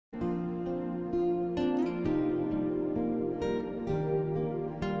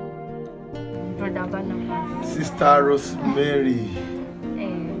Brother Barnabas. Sister Rosemary.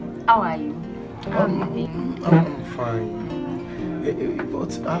 How are you? How are you doing? I'm fine.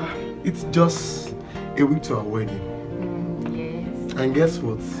 But it's just a week to our wedding. Yes. And guess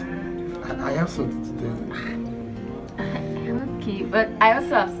what? I have something to tell you. Okay, but I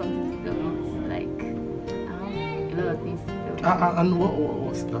also have something to tell you. Like, I have a lot of things to tell you. And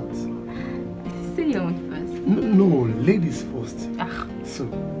what's that? Say your own first. No, ladies first. So,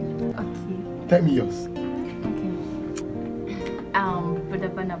 okay. Tell me yours. Okay. Brother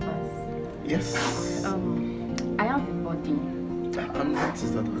Barnabas. Yes. I have a body. And what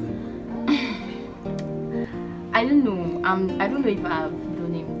is that? I don't know. I don't know if I've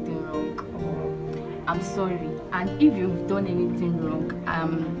done anything wrong. I'm sorry. And if you've done anything wrong,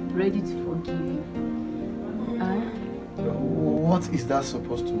 I'm ready to forgive you. What is that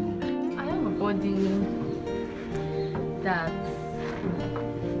supposed to mean? I have a body that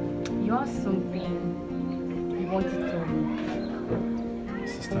you have something you want to tell me.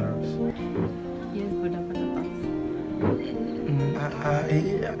 Sister Rose. Yes, Brother Barnabas.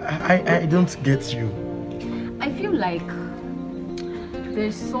 I don't get you. I feel like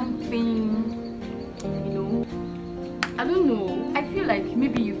there's something, I don't know. I feel like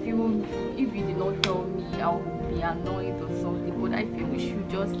maybe you feel if you did not tell me, I'll be annoyed or something. But I feel you should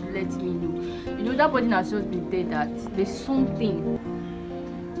just let me know. That body has just been there that there's something.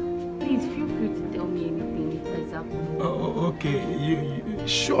 Please feel free to tell me anything that's happening. Oh, okay. You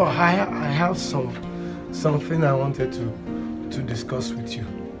sure? I have something I wanted to discuss with you.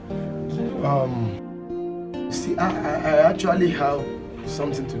 See, I actually have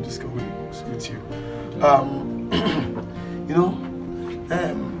something to discuss with you.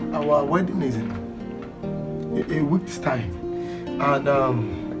 Our wedding is in a week's time, and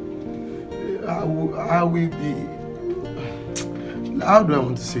I will be. How do I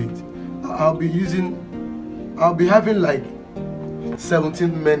want to say it? I'll be having like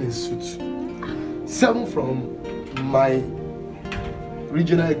 17 men in suits. 7 from my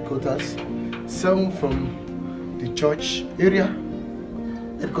regional headquarters, 7 from the church area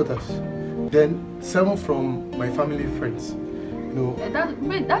headquarters, then 7 from my family friends.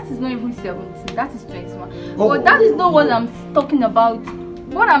 That is not even 17, that is 21. But that is not what I'm talking about.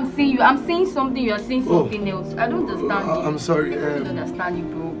 What I'm saying, I'm saying something, you are saying something else. I don't understand you. I'm sorry. I don't understand you,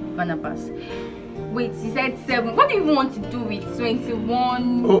 bro, Barnabas. Wait, you said 7. What do you even want to do with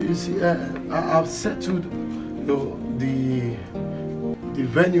 21? Oh, you see, I've settled the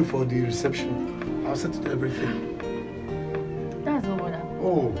venue for the reception. I've settled everything. That's not what I'm...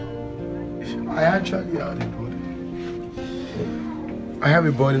 Oh, I actually had a body. I have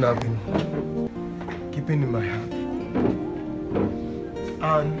a burden I've been keeping in my heart.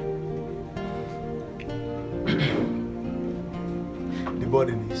 And the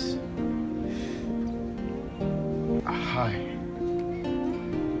burden is hi.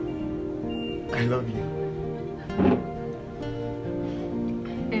 I love you.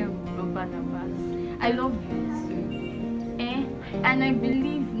 Barnabas, I love you too. And I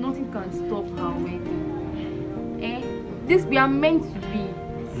believe nothing can stop our wedding. This we are meant to be.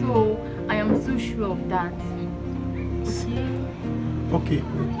 So I am so sure of that. Okay,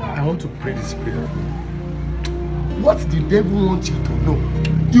 I want to pray this prayer. What the devil wants you to know,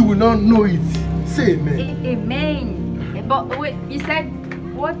 you will not know it. Say amen. Amen. But wait, you said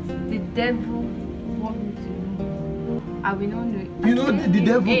what the devil wants me to know? I will not know it. The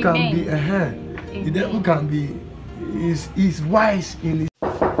devil can be the devil can be is wise in his.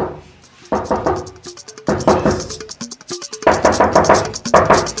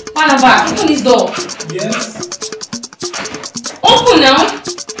 Barnabas, open this door. Yes. Open now.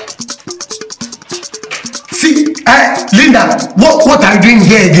 See, Linda, what are you doing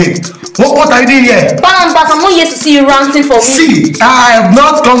here again? What are you doing here? Barnabas, I'm not here to see you ranting for me. See, I have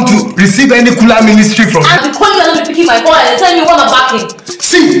not come to receive any cooler ministry from you. I'll be calling you and not be picking my call and telling me what I'm backing.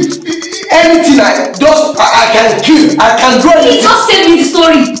 See, anything I can kill, I can do anything. Please just save me the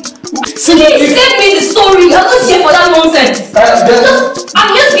story. See, please save me the story. I'm not here for that nonsense.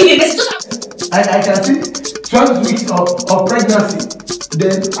 I'm just giving a message. I can see 12 weeks of pregnancy.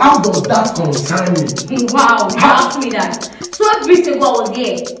 Then how does that concern me? Wow, you asked me that. 12 weeks ago I was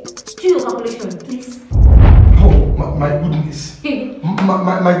here. Do your calculation, please. Oh, my goodness.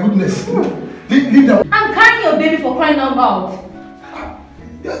 my goodness. Linda. I'm carrying your baby for crying out loud.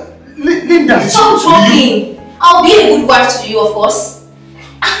 Linda. Stop talking. I'll be a good wife to you, of course.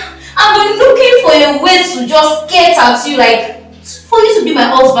 I've been looking for a way to just get at you, like, for you to be my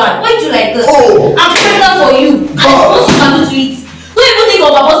husband. Why do you like this? Oh. I'm pregnant for you. I want you can do to it. Don't even think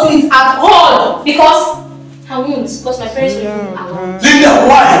of aborting it at all. Because I won't. Because my parents will be around. Linda,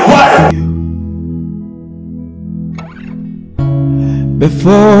 why?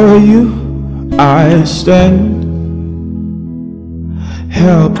 Before you I stand,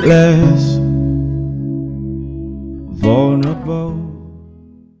 helpless, vulnerable.